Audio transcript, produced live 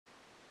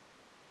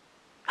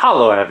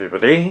Hello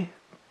everybody!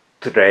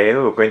 Today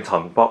we're going to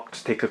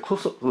unbox, take a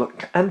close-up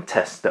look and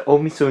test the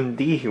OMISOON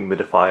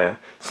Dehumidifier.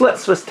 So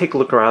let's just take a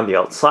look around the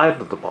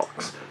outside of the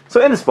box.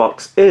 So in this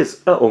box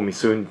is a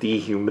OMISOON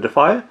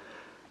Dehumidifier,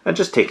 and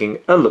just taking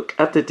a look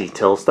at the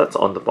details that's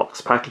on the box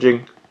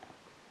packaging.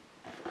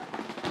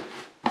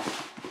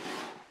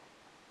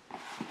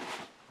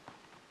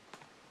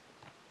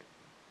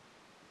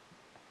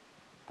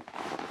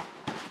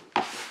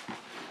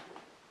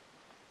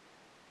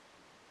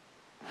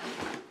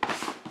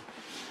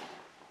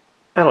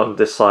 And on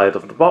this side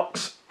of the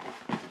box,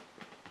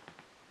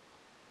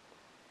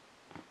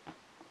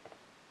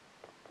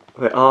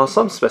 there are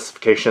some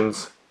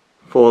specifications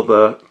for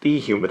the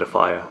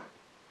dehumidifier.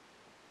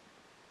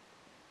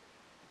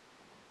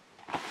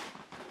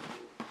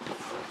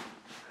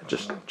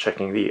 Just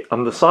checking the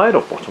underside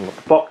or bottom of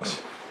the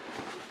box,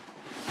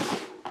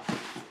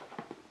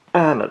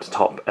 and at the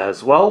top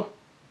as well.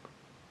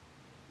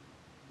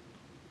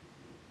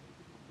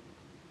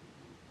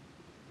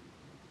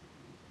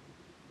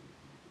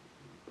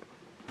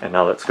 And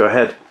now let's go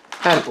ahead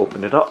and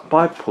open it up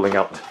by pulling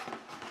out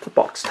the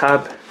box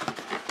tab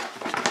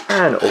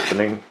and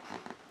opening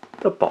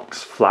the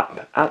box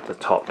flap at the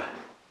top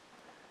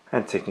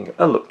and taking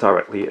a look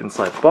directly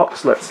inside the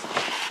box. Let's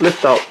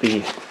lift out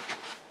the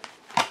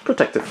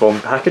protective foam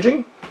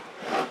packaging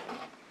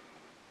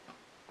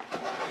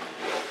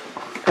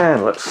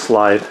and let's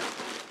slide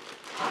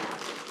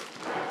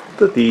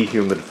the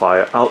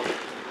dehumidifier out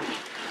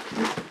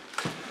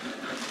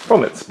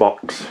from its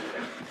box.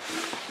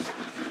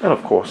 And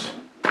of course,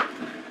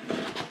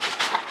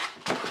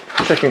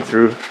 checking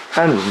through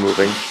and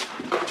removing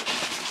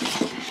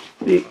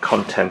the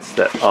contents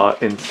that are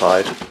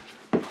inside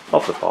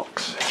of the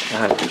box,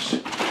 and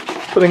just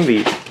putting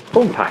the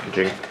foam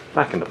packaging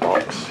back in the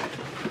box,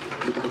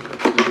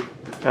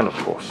 and of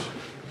course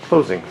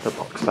closing the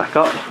box back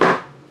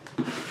up.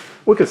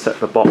 We can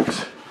set the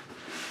box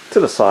to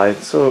the side,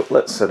 so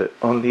let's set it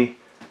on the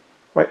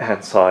right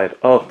hand side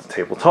of the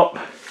tabletop,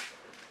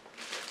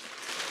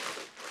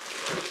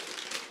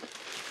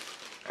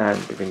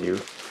 and giving you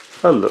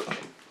a look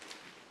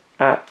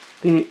at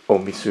the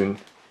OMISOON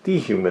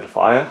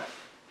Dehumidifier.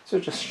 So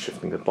just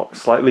shifting the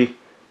box slightly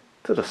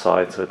to the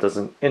side so it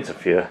doesn't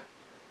interfere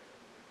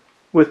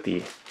with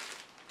the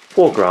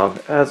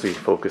foreground as we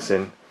focus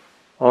in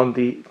on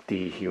the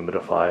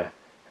dehumidifier,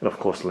 and of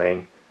course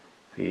laying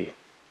the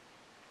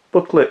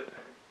booklet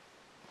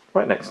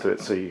right next to it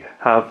so you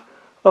have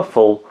a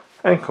full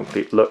and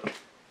complete look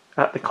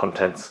at the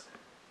contents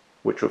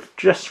which we've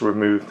just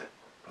removed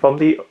from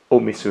the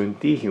OMISOON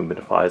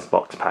Dehumidifier's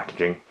box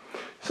packaging.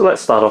 So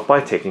let's start off by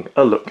taking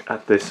a look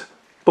at this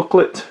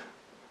booklet.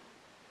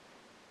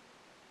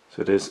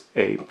 So it is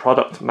a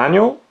product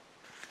manual.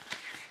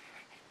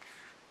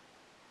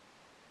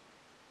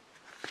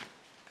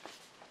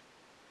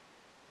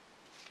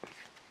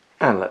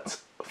 And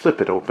let's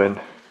flip it open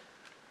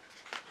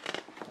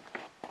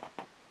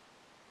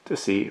to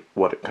see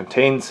what it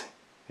contains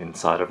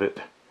inside of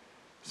it.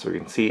 So we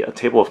can see a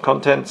table of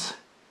contents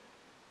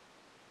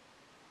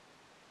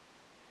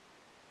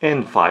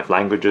in 5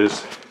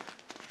 languages,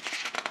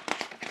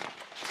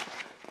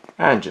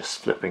 and just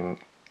flipping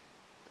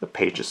the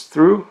pages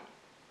through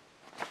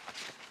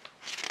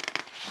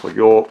for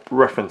your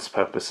reference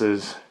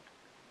purposes.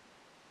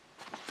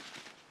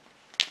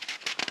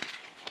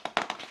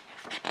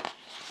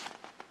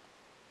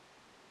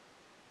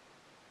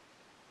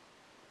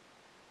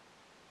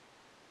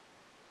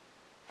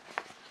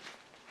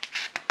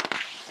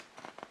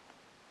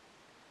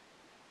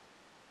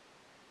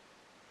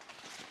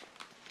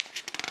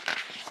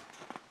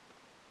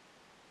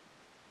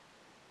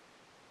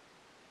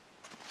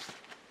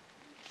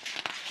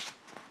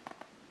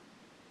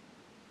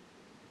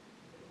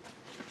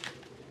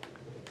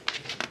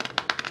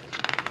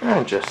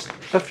 And just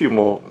a few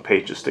more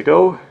pages to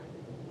go.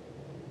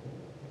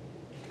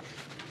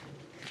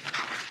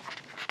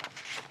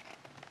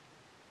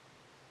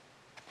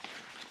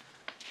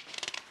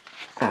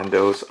 And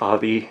those are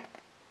the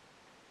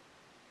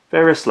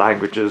various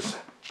languages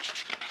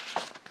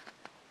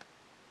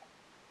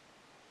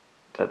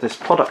that this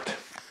product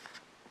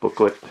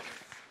booklet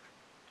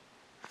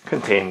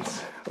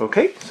contains.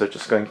 Okay, so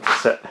just going to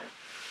set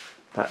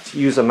that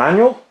user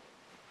manual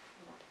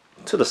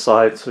to the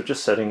side, so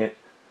just setting it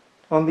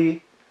on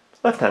the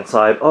left hand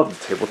side of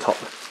the tabletop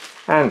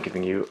and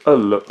giving you a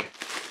look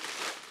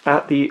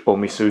at the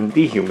OMISOON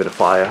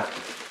Dehumidifier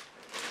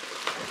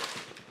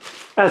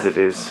as it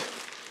is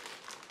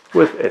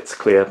with its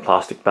clear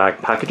plastic bag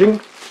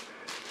packaging.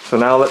 So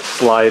now let's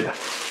slide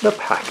the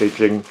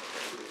packaging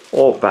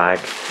or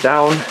bag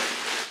down,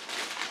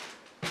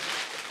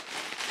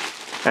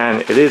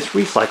 and it is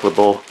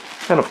recyclable,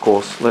 and of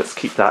course let's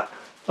keep that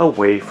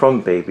away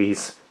from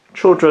babies,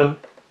 children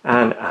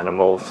and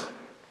animals.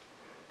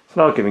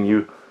 So now giving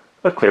you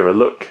a clearer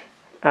look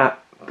at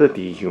the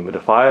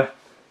dehumidifier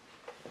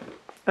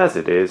as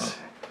it is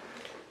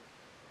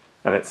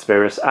and its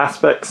various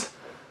aspects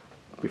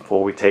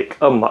before we take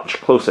a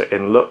much closer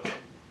in look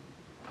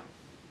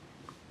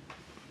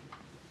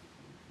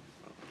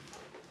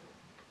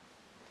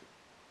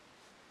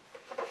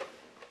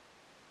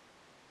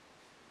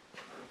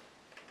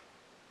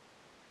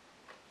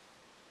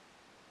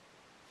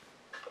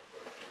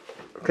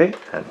Okay,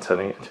 and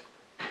turning it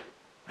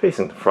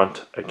facing the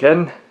front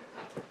again.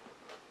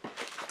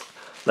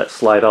 Let's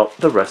slide out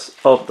the rest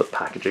of the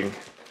packaging.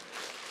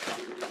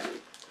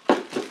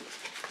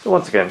 So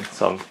once again,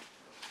 some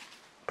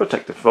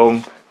protective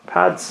foam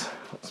pads.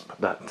 Let's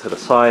put that to the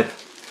side.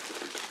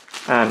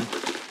 And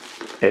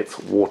its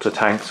water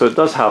tank. So it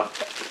does have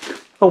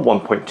a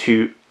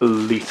 1.2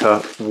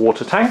 litre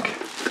water tank,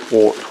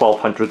 or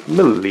 1200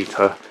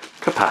 milliliter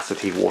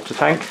capacity water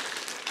tank.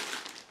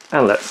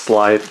 And let's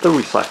slide the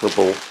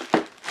recyclable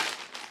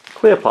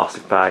clear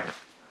plastic bag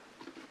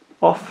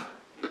off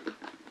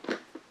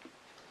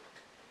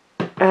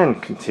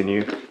and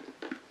continue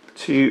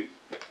to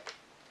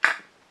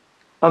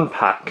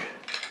unpack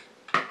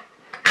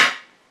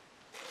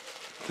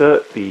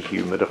the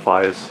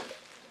dehumidifiers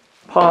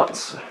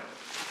parts.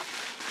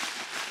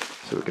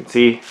 So we can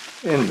see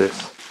in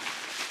this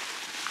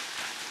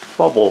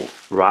bubble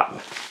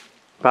wrap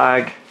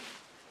bag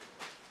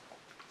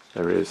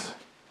there is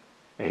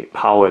a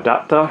power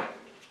adapter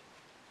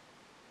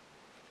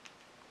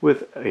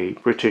with a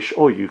British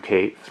or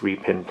UK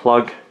 3-pin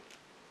plug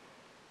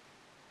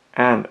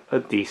and a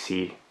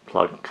DC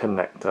plug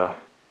connector.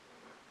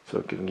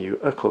 So giving you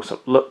a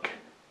close-up look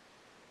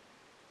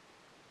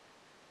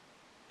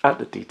at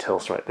the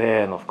details right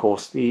there, and of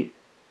course the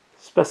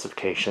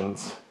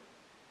specifications.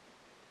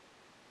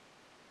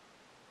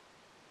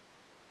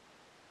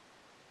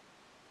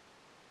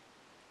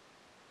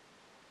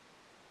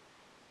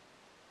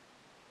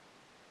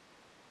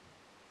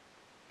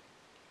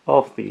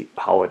 Of the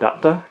power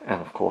adapter,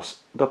 and of course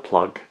the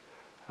plug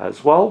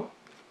as well,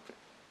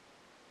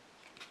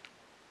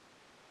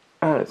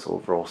 and its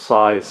overall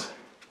size.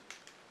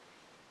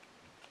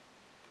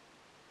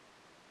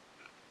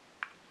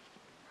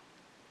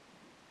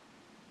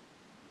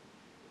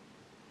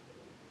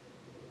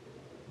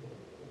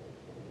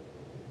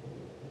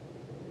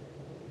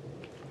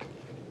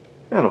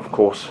 And of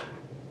course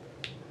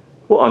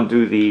we'll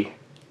undo the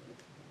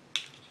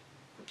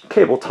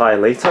cable tie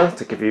later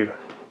to give you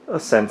a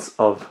sense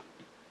of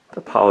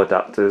the power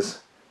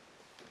adapter's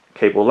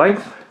cable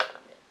length.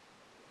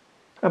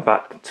 And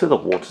back to the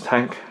water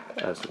tank.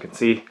 As we can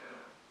see,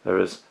 there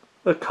is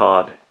a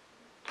card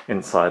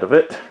inside of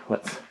it.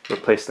 Let's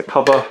replace the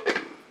cover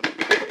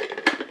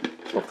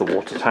of the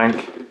water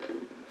tank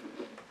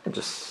and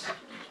just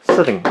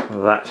setting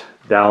that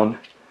down,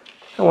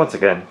 and once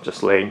again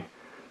just laying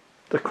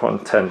the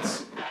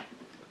contents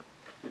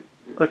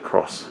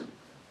across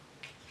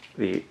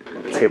the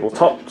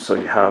tabletop, so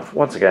you have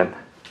once again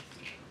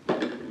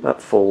that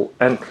full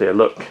and clear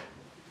look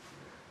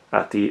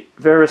at the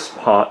various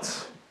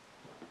parts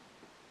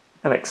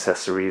and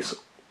accessories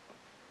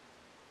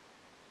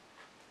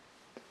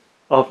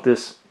of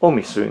this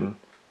OMISOON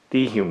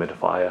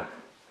dehumidifier.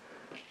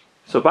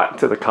 So back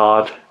to the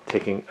card,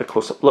 taking a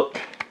close-up look.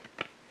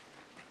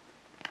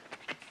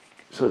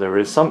 So there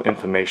is some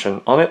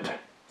information on it. It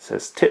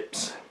says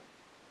tips.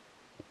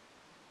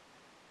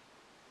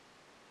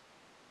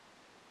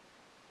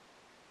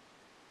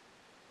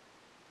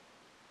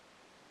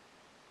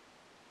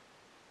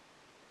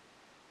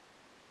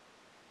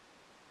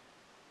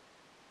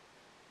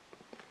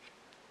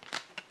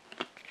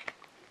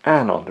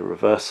 And on the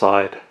reverse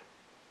side,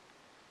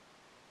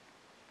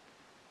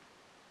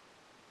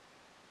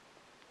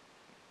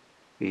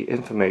 the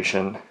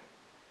information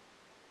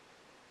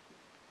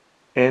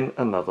in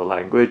another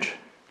language.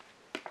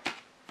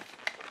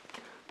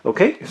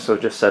 Okay, so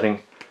just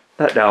setting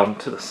that down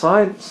to the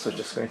side. So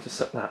just going to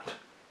set that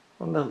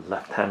on the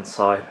left hand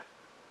side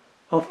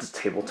of the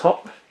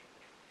tabletop.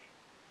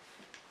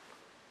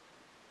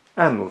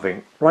 And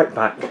moving right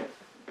back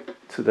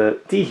to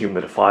the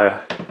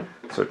dehumidifier.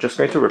 So just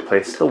going to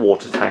replace the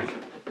water tank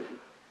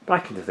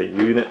back into the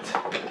unit.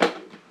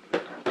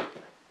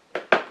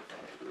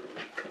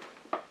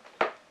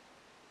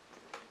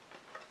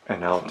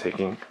 And now I'm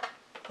taking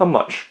a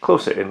much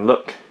closer in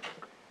look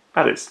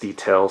at its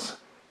details.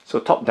 So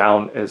top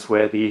down is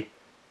where the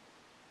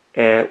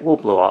air will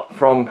blow out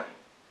from,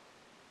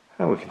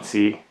 and we can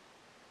see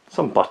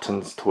some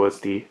buttons towards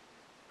the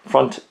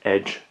front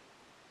edge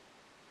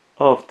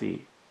of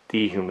the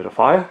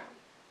dehumidifier.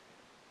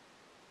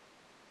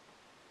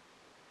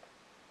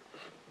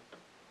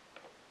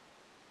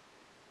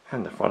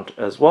 And the front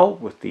as well,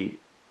 with the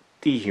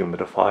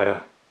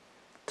dehumidifier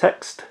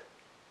text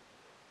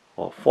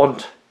or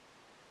font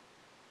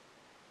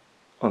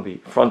on the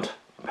front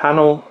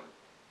panel.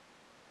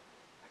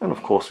 And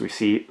of course we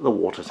see the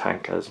water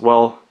tank as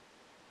well.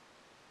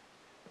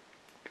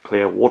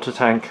 Clear water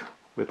tank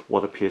with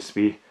what appears to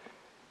be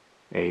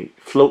a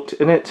float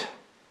in it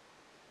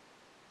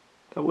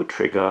that would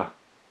trigger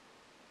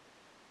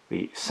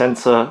the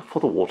sensor for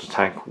the water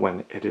tank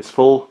when it is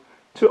full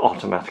to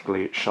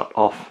automatically shut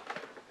off.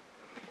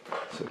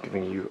 So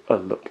giving you a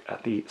look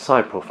at the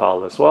side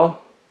profile as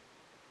well.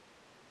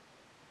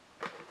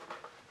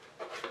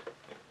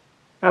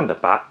 And the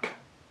back.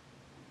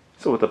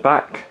 So with the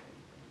back,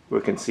 we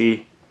can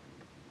see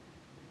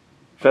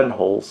vent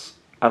holes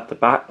at the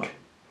back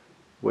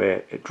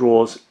where it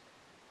draws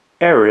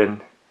air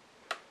in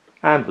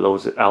and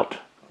blows it out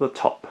the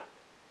top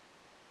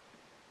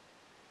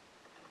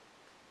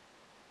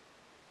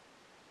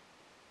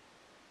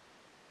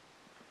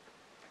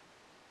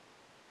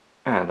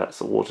And that's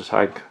the water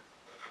tank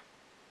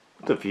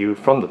with the view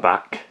from the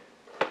back.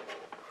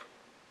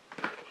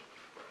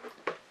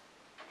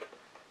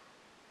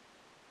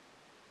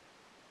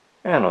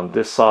 And on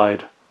this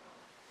side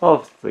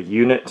of the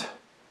unit,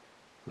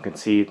 you can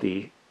see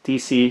the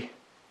DC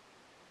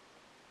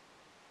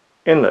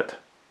inlet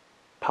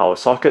power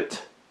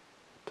socket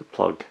to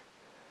plug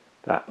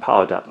that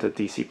power adapter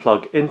DC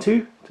plug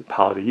into to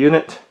power the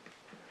unit.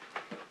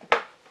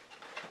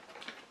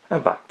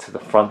 And back to the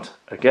front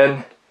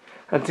again.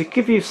 And to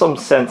give you some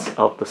sense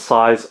of the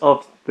size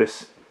of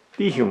this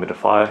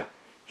dehumidifier, I'm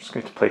just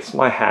going to place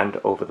my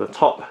hand over the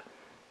top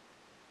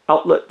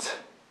outlet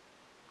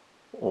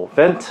or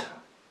vent.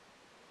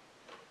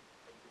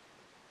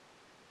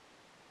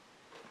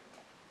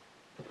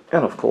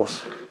 And of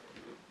course,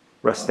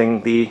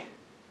 resting the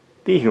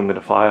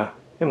dehumidifier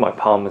in my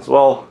palm as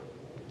well.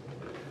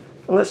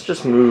 And let's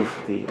just move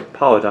the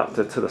power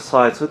adapter to the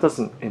side so it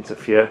doesn't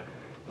interfere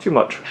too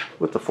much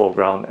with the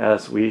foreground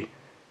as we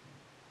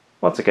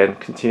once again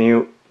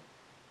continue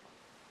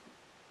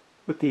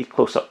with the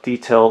close-up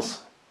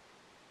details.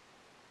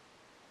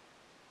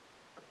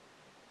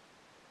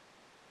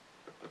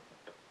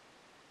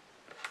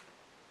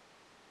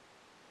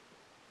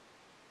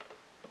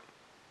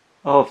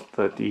 Of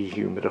the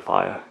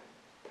dehumidifier.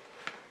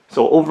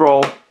 So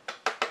overall,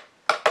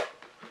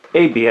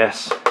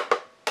 ABS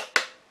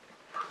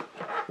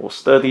or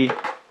sturdy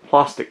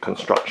plastic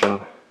construction,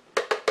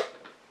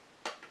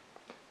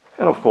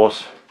 and of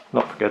course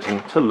not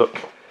forgetting to look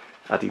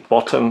at the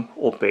bottom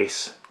or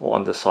base or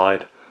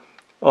underside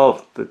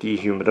of the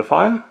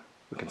dehumidifier.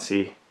 We can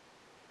see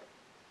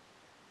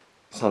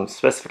some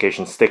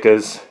specification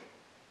stickers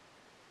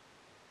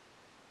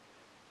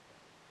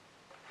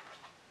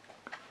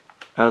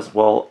as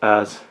well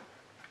as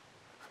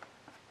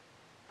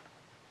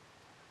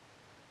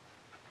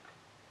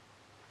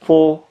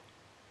four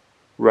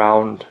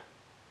round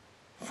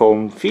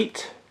foam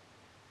feet.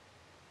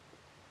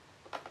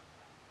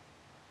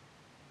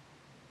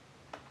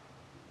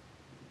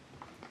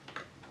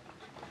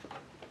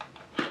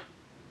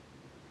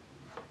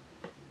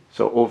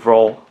 So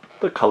overall,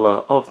 the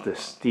color of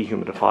this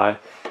dehumidifier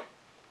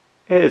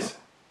is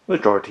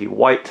majority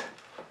white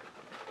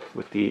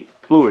with the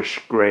bluish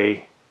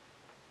grey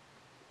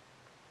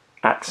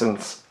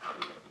accents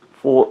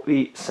for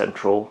the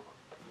central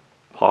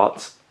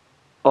parts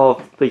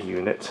of the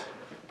unit.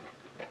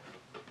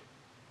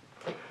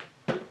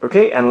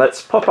 Okay, and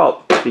let's pop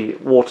out the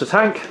water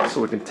tank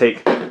so we can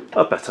take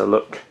a better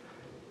look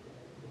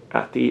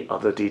at the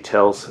other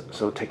details.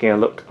 So taking a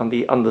look on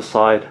the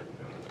underside,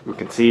 we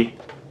can see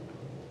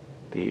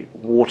the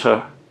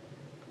water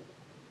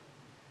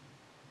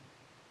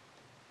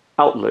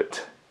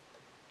outlet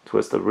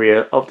towards the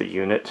rear of the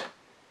unit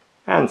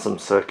and some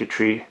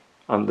circuitry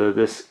under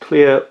this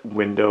clear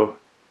window.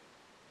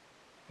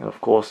 And of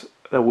course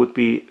there would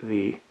be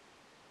the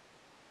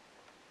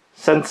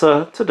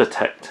sensor to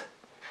detect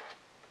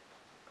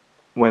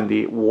when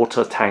the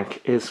water tank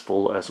is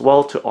full as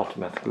well to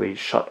automatically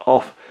shut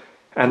off.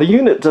 And the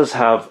unit does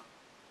have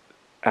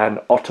an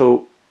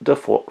auto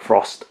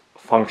defrost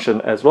function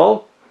as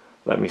well.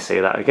 Let me say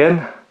that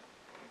again.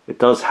 It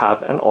does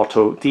have an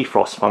auto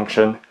defrost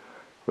function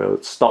where it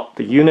would stop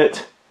the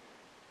unit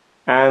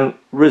and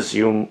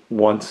resume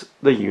once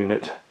the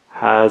unit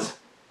has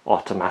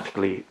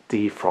automatically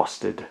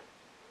defrosted.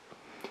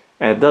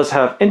 And it does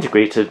have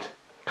integrated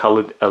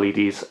colored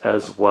LEDs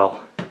as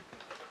well.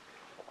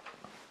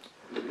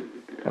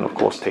 And of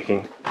course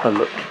taking a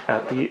look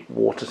at the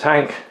water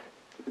tank.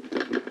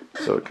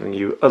 So giving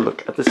you a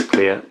look at this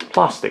clear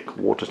plastic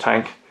water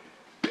tank.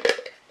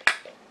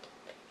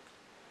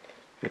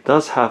 It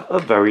does have a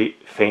very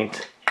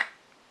faint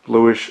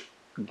bluish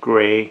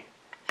grey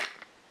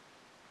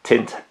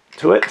tint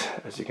to it,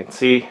 as you can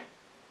see.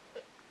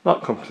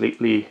 Not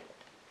completely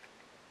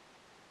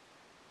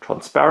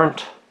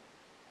transparent.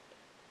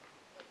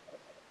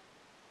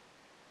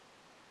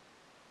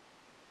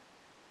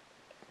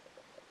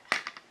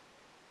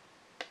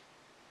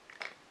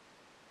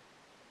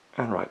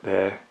 And right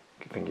there,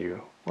 giving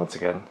you once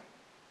again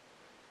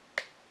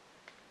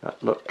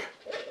that look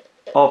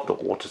of the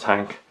water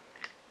tank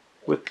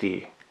with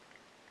the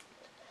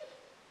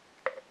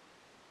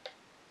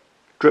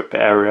drip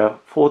area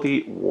for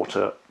the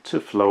water to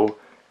flow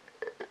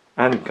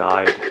and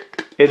guide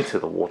into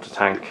the water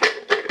tank,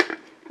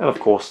 and of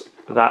course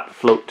that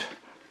float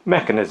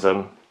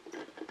mechanism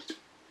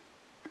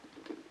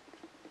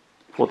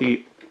for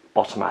the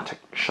automatic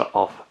shut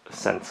off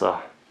sensor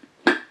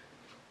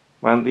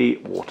when the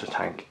water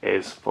tank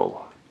is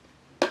full.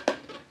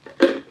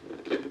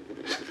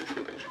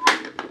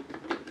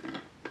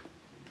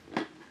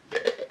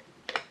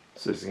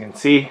 So as you can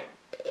see,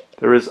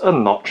 there is a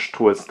notch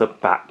towards the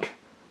back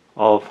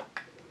of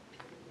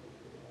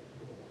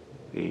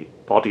the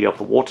body of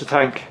the water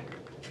tank,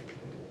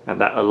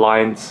 and that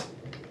aligns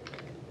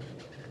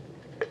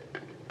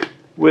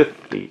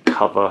with the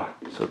cover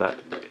so that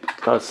it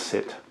does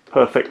sit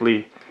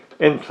perfectly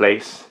in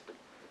place.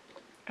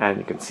 And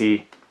you can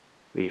see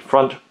the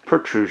front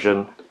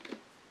protrusion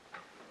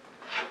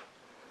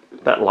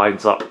that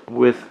lines up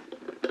with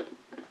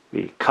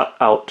the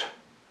cutout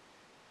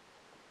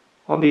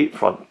on the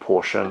front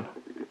portion.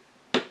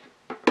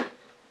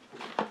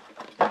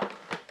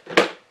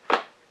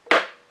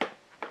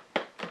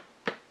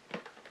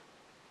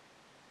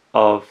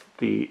 Of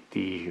the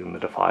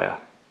dehumidifier.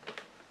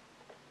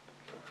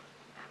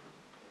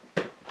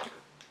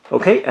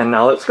 Okay, and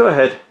now let's go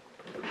ahead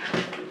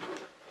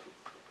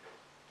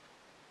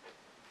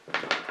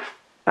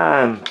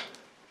and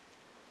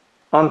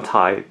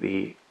untie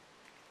the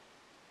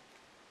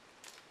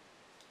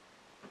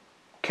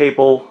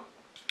cable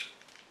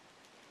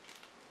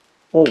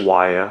or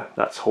wire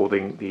that's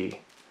holding the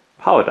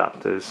power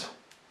adapter's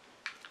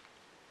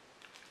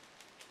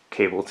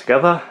cable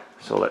together.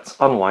 So let's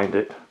unwind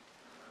it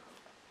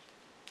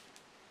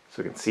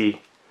so you can see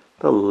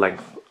the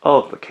length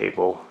of the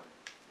cable.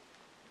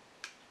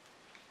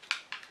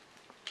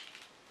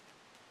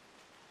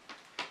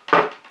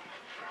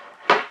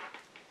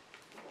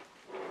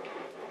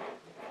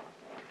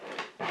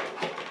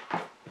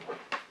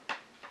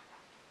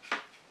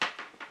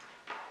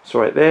 So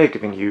right there,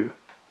 giving you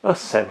a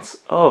sense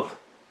of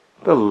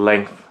the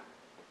length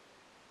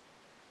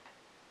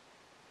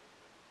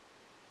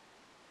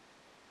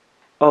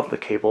of the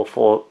cable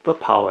for the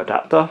power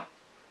adapter.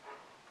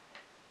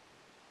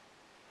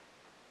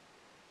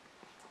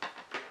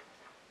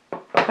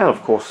 And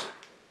of course,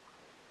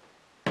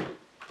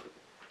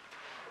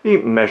 the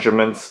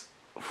measurements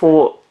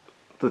for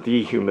the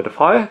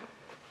dehumidifier.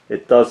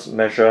 It does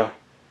measure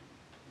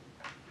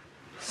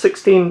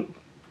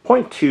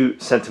 16.2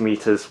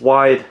 centimeters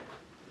wide,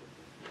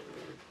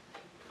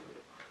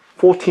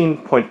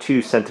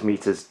 14.2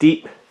 centimeters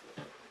deep,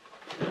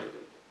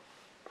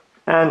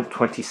 and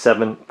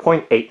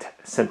 27.8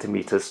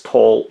 centimeters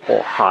tall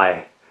or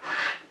high.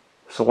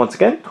 So once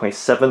again,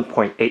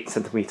 27.8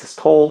 centimeters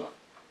tall,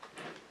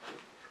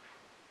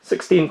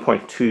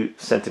 16.2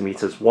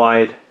 centimeters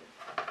wide,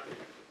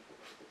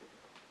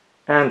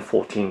 and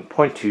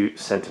 14.2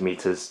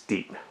 centimeters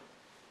deep.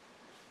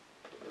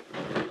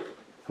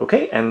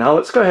 Okay, and now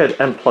let's go ahead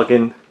and plug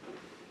in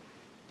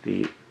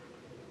the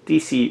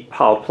DC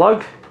power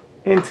plug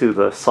into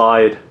the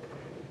side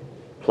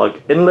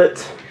plug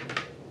inlet,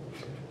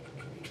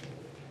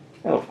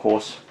 and of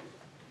course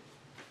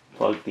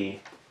plug the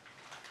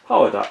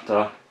power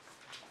adapter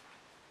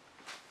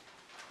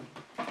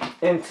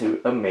into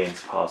a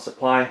mains power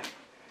supply,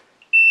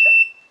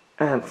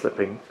 and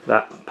flipping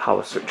that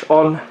power switch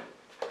on.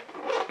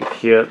 You can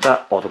hear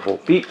that audible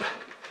beep.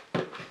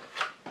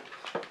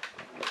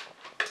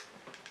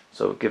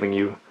 So giving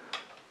you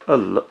a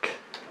look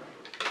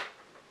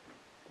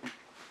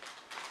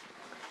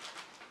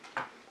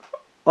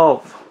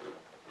of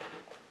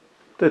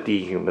the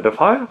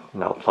dehumidifier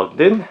now plugged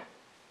in.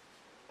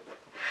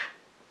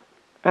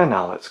 And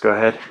now let's go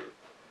ahead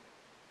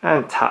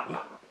and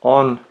tap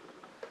on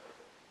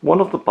one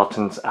of the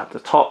buttons at the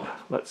top.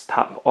 Let's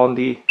tap on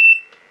the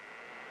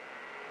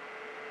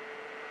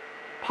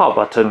power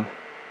button,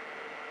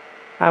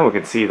 and we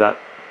can see that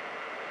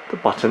the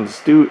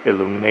buttons do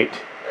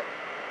illuminate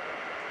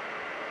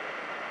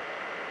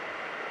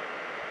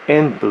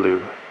in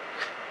blue.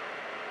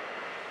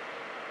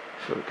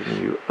 So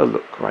giving you a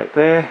look right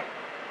there.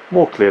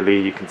 More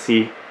clearly you can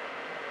see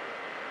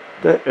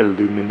the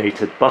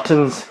illuminated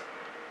buttons,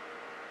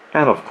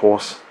 and of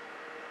course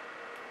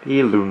the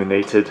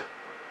illuminated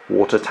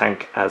water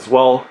tank as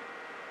well.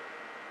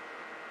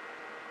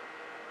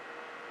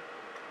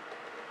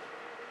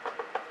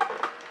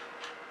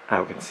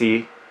 And we can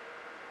see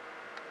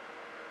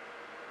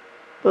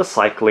the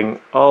cycling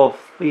of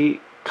the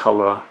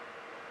color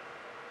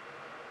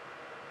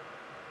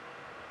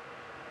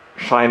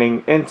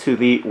shining into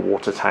the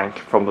water tank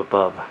from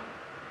above.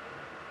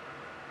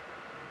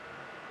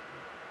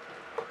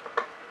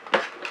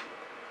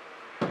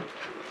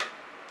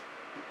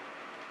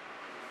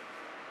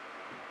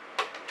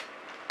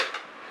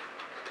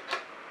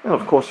 And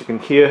of course you can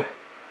hear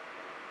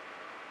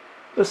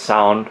the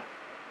sound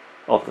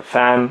of the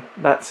fan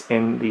that's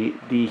in the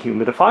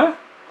dehumidifier,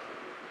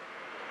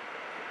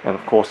 and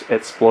of course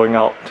it's blowing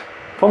out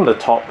from the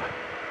top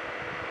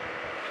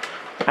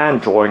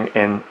and drawing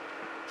in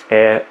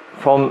air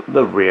from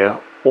the rear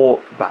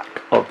or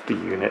back of the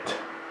unit.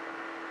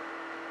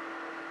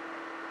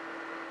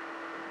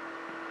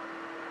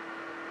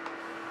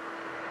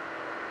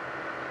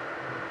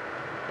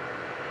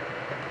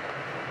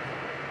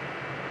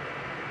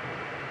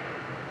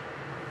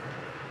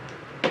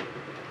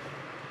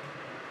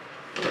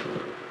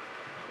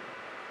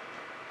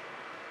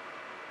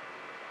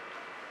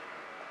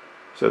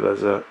 So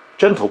there's a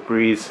gentle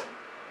breeze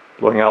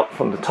blowing out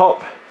from the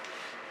top,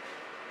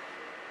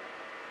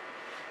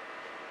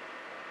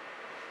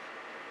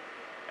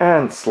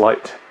 and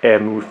slight air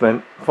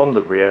movement from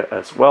the rear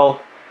as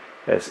well,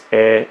 as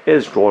air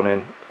is drawn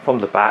in from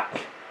the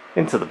back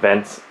into the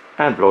vents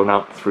and blown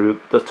out through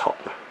the top.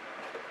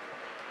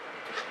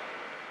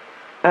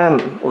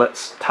 And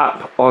let's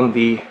tap on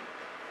the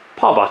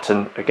power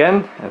button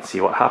again and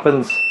see what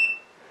happens.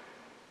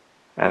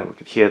 And we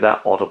could hear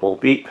that audible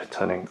beep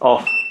turning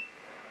off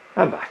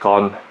and back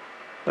on.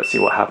 Let's see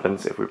what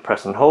happens if we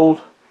press and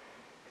hold,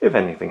 if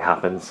anything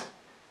happens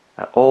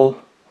at all.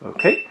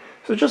 Okay,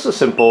 so just a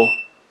simple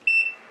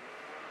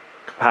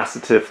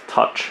capacitive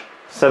touch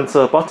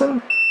sensor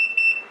button,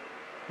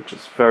 which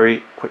is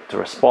very quick to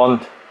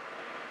respond.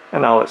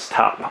 And now let's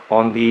tap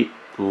on the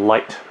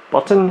light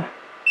button.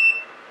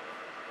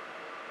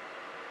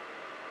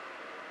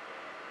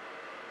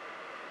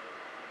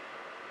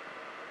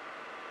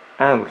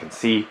 And we can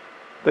see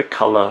the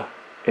color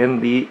in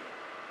the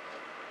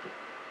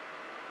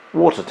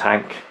water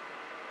tank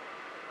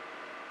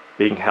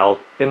being held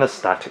in a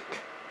static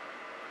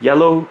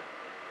yellow.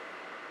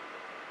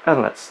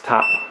 And let's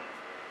tap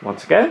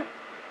once again,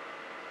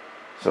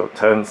 so it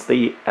turns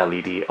the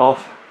LED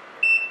off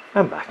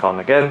and back on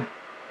again.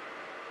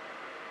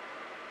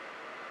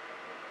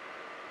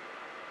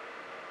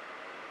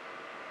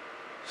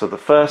 So the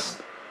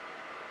first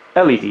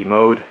LED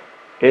mode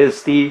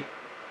is the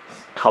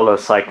color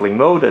cycling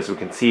mode. As we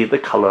can see, the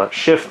color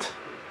shift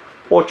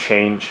or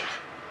change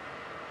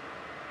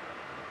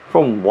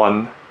from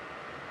one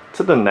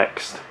to the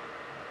next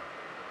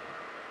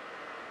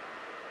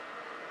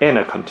in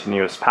a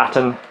continuous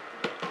pattern.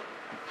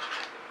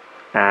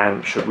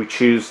 And should we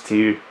choose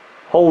to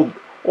hold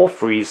or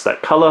freeze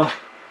that color,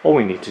 all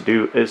we need to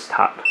do is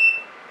tap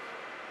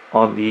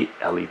on the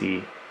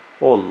LED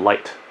or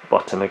light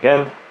button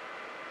again,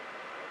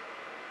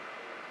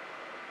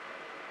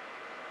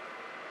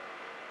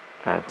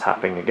 and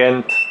tapping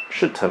again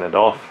should turn it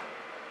off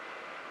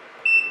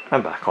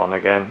and back on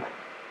again.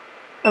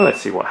 And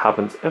let's see what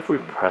happens if we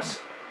press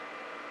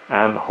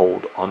and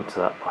hold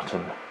onto that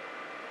button.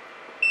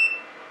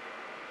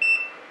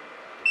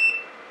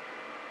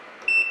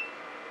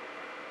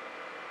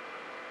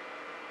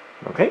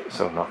 Okay,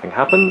 so nothing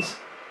happens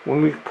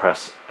when we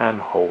press and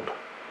hold.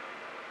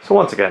 So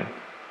once again,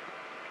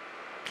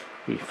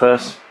 the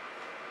first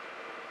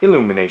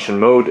illumination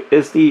mode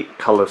is the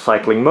color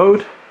cycling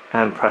mode,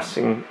 and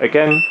pressing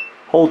again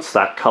holds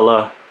that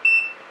color,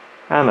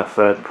 and a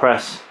third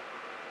press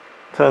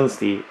turns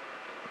the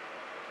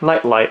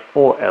night light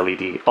or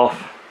LED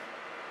off.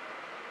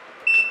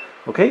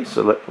 Okay,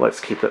 so let's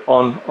keep it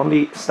on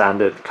the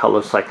standard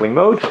color cycling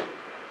mode,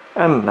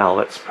 and now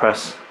let's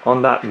press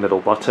on that middle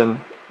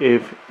button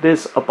if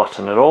there's a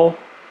button at all.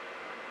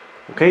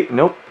 Okay,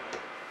 nope.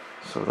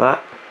 So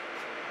that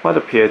might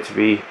appear to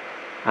be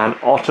an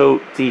auto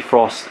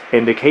defrost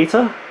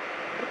indicator,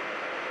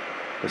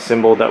 the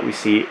symbol that we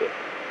see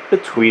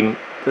between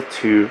the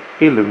two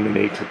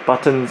illuminated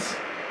buttons.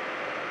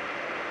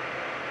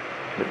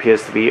 It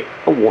appears to be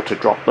a water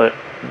droplet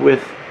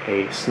with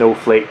a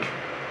snowflake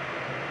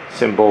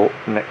symbol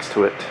next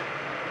to it.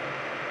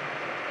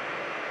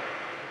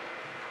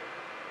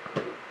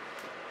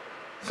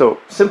 So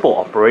simple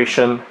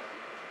operation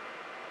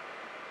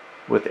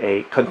with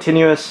a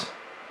continuous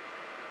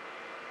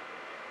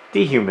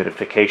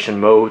dehumidification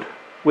mode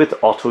with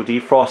auto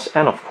defrost,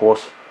 and of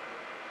course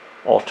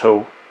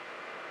auto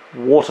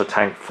water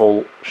tank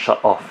full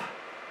shut off,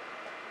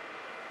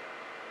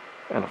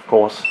 and of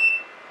course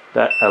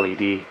that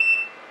LED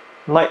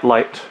night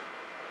light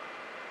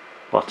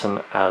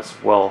button as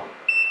well.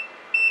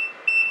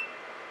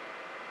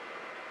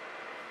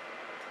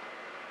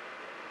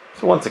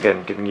 So once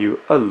again, giving you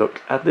a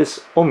look at this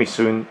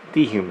OMISOON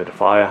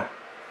dehumidifier.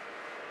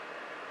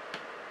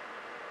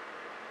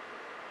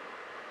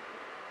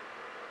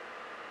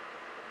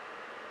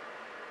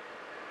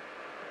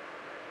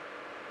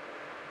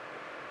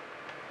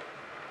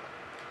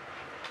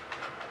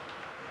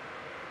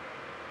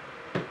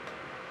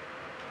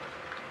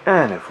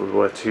 And if we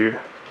were to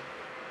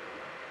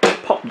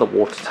pop the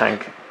water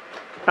tank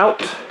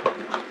out,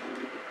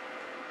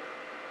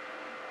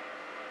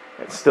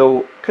 it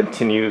still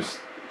continues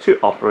to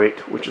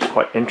operate, which is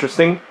quite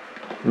interesting.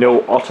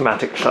 No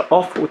automatic shut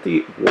off with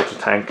the water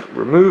tank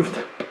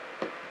removed,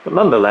 but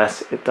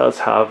nonetheless it does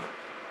have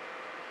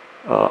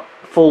a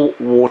full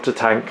water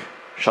tank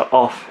shut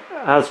off,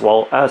 as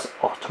well as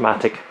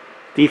automatic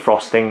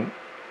defrosting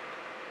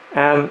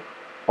and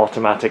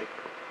automatic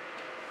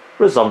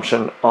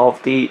resumption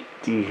of the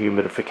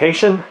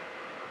dehumidification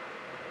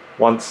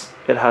once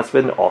it has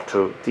been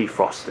auto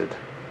defrosted.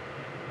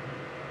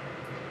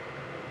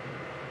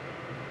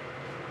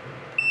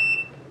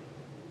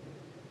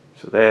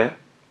 So there,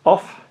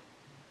 off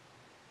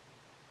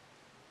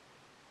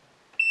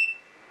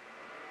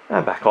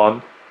and back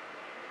on.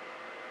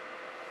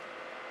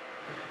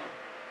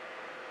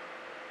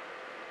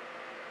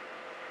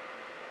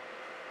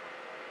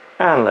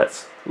 And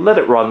let's let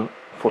it run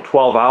for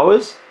 12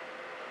 hours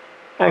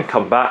and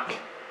come back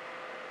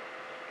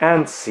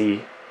and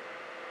see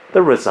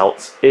the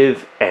results,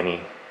 if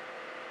any.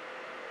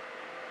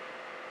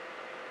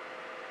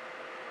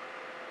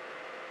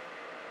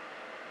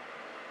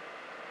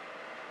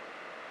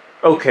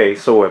 Okay,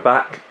 so we're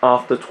back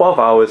after 12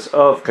 hours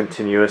of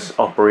continuous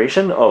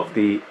operation of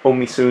the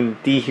OMISOON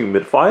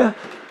dehumidifier.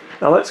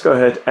 Now let's go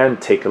ahead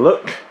and take a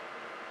look.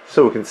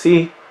 So we can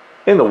see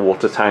in the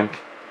water tank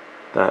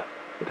that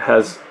it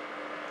has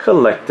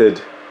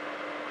collected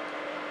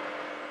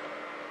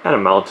an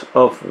amount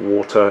of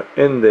water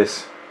in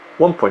this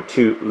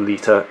 1.2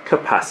 litre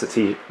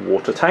capacity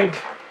water tank.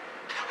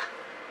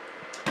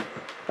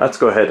 Let's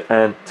go ahead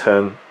and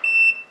turn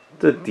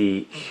the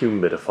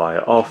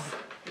dehumidifier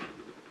off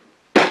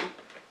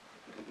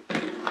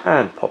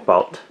and pop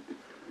out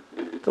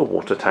the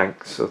water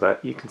tank so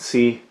that you can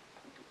see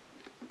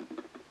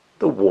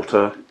the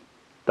water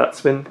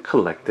that's been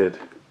collected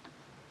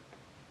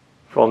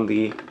from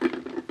the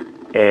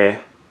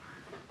air.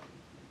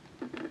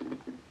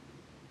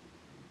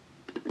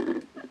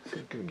 So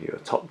giving you a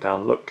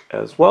top-down look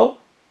as well.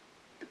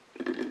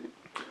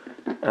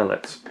 And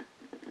let's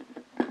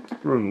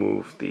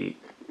remove the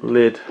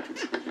lid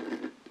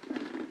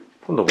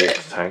from the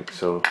water tank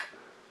so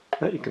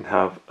that you can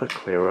have a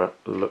clearer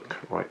look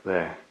right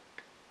there.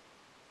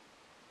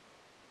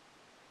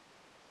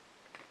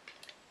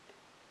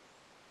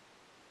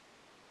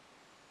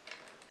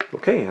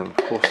 Okay, and of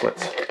course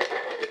let's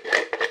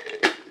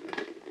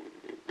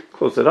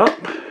close it up.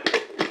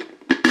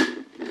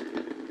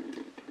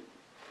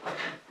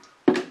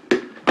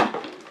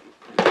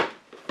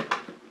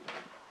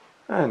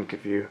 And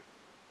give you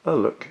a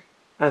look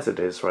as it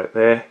is right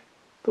there,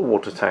 the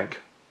water tank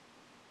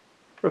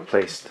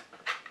replaced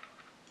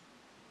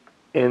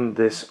in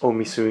this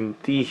OMISOON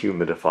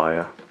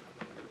dehumidifier.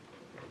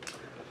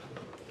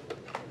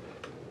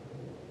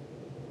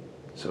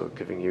 So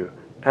giving you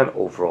an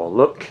overall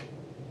look.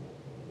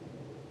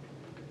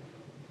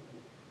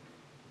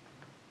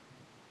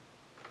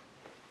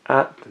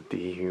 At the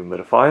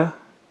dehumidifier.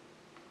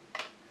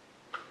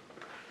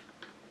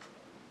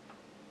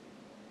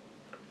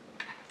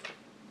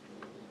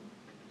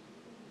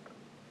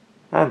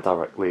 And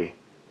directly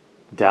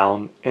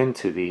down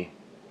into the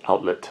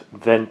outlet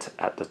vent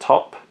at the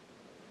top.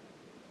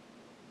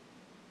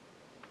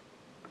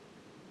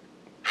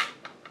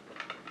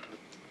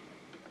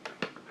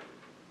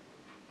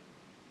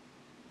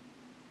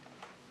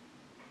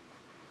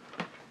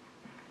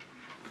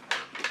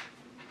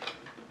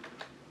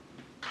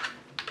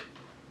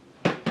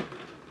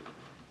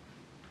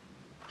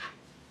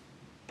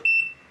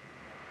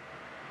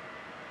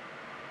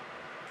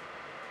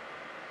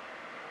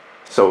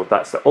 So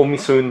that's the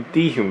OMISOON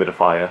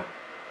dehumidifier.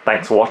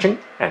 Thanks for watching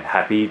and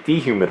happy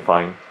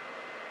dehumidifying.